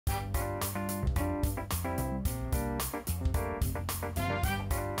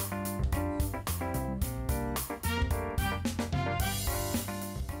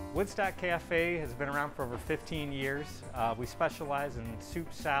Woodstock Cafe has been around for over 15 years. We specialize in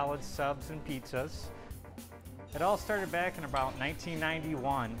soup, salads, subs, and pizzas. It all started back in about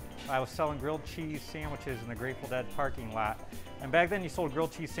 1991. I was selling grilled cheese sandwiches in the Grateful Dead parking lot. And back then you sold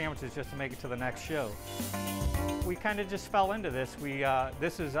grilled cheese sandwiches just to make it to the next show. We kind of just fell into this.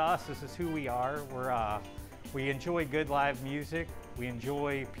 This is us, this is who we are. We enjoy good live music, we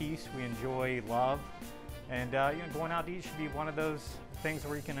enjoy peace, we enjoy love. And going out to eat should be one of those things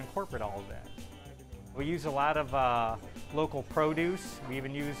where you can incorporate all of that. We use a lot of local produce. We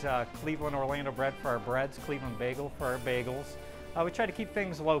even use Cleveland Orlando bread for our breads, Cleveland bagel for our bagels. We try to keep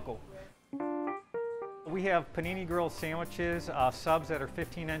things local. We have panini grilled sandwiches, subs that are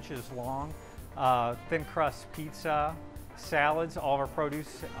 15 inches long, thin crust pizza, salads. All of our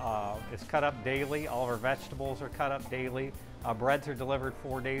produce is cut up daily. All of our vegetables are cut up daily. Breads are delivered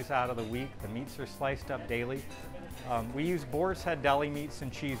 4 days out of the week. The meats are sliced up daily. We use Boar's Head deli meats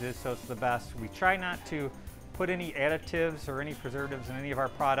and cheeses, so it's the best. We try not to put any additives or any preservatives in any of our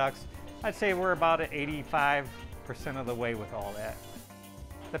products. I'd say we're about at 85% of the way with all that.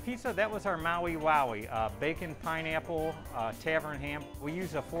 The pizza, that was our Maui Wowie, bacon, pineapple, tavern ham. We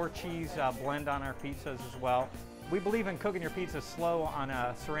use a 4-cheese blend on our pizzas as well. We believe in cooking your pizza slow on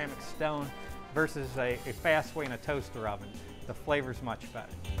a ceramic stone versus a fast way in a toaster oven. The flavor's much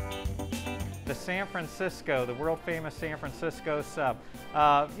better. The San Francisco, the world famous San Francisco sub.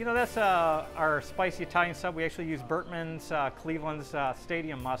 That's our spicy Italian sub. We actually use Bertman's, Cleveland's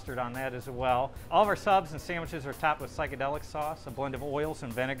stadium mustard on that as well. All of our subs and sandwiches are topped with psychedelic sauce, a blend of oils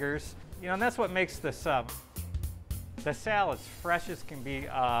and vinegars. And that's what makes the sub. The salad's fresh as can be.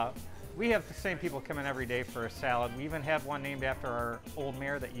 We have the same people come in every day for a salad. We even have one named after our old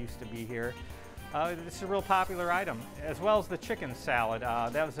mayor that used to be here. This is a real popular item, as well as the chicken salad.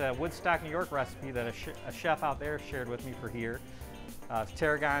 That was a Woodstock, New York recipe that a chef out there shared with me for here.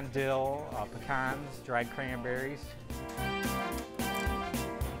 Tarragon dill, pecans, dried cranberries.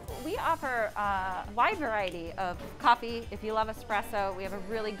 We offer a wide variety of coffee. If you love espresso, we have a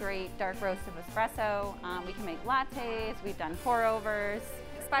really great dark roast of espresso. We can make lattes, we've done pour-overs,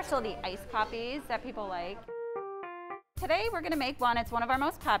 specialty iced coffees that people like. Today we're going to make one, it's one of our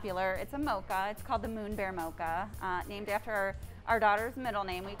most popular. It's a mocha, it's called the Moon Bear Mocha, named after our daughter's middle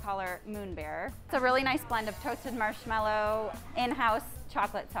name. We call her Moon Bear. It's a really nice blend of toasted marshmallow, in-house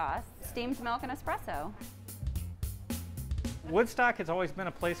chocolate sauce, steamed milk, and espresso. Woodstock has always been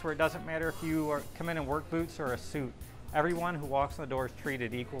a place where it doesn't matter if you come in work boots or a suit. Everyone who walks in the door is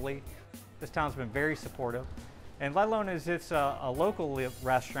treated equally. This town's been very supportive. And let alone as it's a local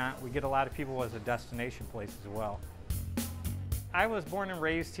restaurant, we get a lot of people as a destination place as well. I was born and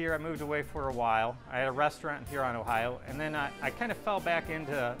raised here. I moved away for a while. I had a restaurant here in Ohio, and then I kind of fell back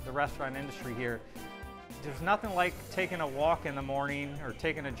into the restaurant industry here. There's nothing like taking a walk in the morning, or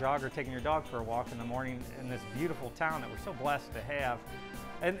taking a jog, or taking your dog for a walk in the morning in this beautiful town that we're so blessed to have.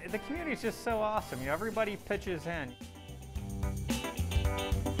 And the community is just so awesome. Everybody pitches in.